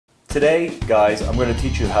Today, guys, I'm going to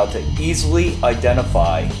teach you how to easily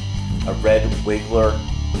identify a red wiggler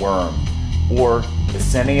worm, or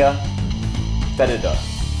Eisenia Fetida.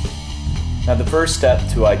 Now, the first step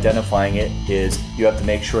to identifying it is you have to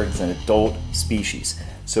make sure it's an adult species.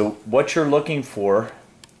 So what you're looking for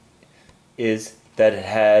is that it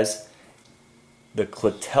has the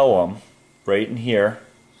clitellum right in here,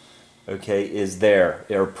 okay, is there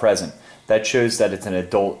or present. That shows that it's an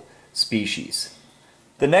adult species.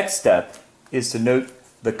 The next step is to note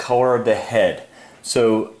the color of the head.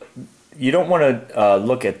 So you don't want to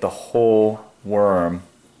look at the whole worm.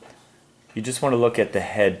 You just want to look at the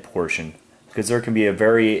head portion, because there can be a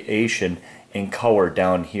variation in color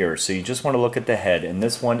down here. So you just want to look at the head, and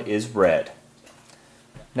this one is red.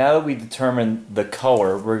 Now that we determine the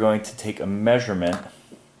color, we're going to take a measurement,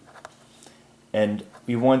 and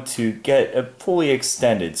we want to get it fully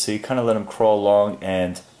extended. So you kind of let them crawl along,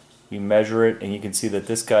 and we measure it, and you can see that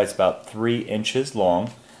this guy's about 3 inches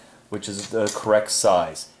long, which is the correct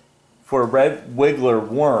size. For a red wiggler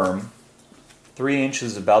worm, 3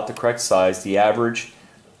 inches is about the correct size. The average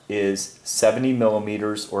is 70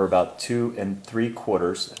 millimeters, or about 2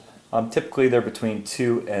 3/4. Typically they're between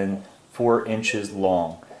 2 and 4 inches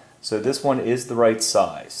long. So this one is the right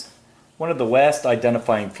size. One of the last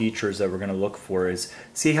identifying features that we're going to look for is,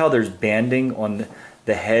 see how there's banding on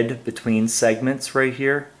the head between segments right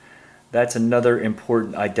here? That's another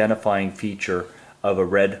important identifying feature of a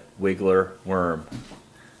red wiggler worm.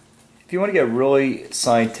 If you want to get really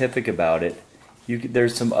scientific about it,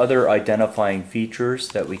 there's some other identifying features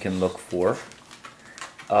that we can look for.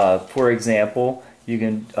 For example,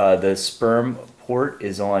 the sperm port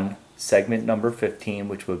is on segment number 15,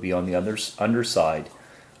 which would be on the underside.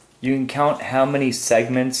 You can count how many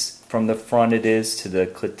segments from the front it is to the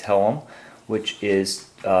clitellum, which is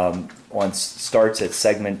starts at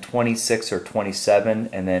segment 26 or 27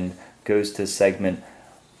 and then goes to segment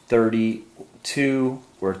 32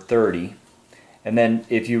 or 30. And then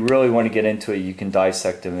if you really want to get into it, you can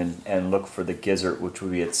dissect them and look for the gizzard, which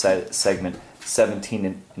would be at segment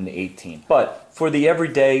 17 and 18. But for the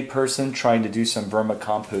everyday person trying to do some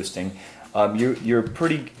vermicomposting,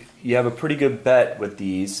 you have a pretty good bet with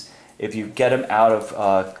these if you get them out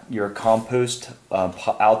of your compost,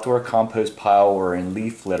 outdoor compost pile or in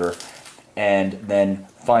leaf litter, and then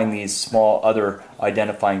find these small other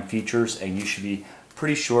identifying features, and you should be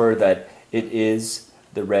pretty sure that it is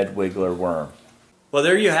the red wiggler worm. Well,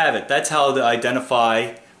 there you have it. That's how to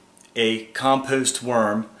identify a compost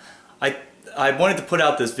worm. I wanted to put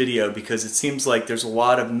out this video because it seems like there's a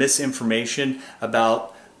lot of misinformation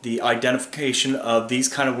about the identification of these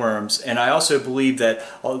kind of worms, and I also believe that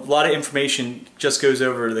a lot of information just goes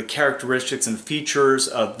over the characteristics and features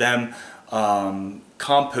of them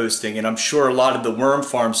composting, and I'm sure a lot of the worm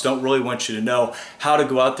farms don't really want you to know how to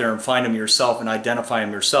go out there and find them yourself and identify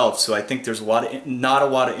them yourself. So I think there's not a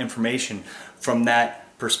lot of information from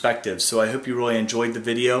that perspective. So I hope you really enjoyed the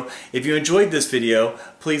video. If you enjoyed this video,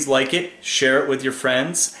 please like it, share it with your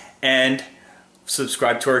friends, and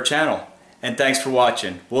subscribe to our channel. And thanks for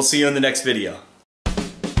watching. We'll see you in the next video.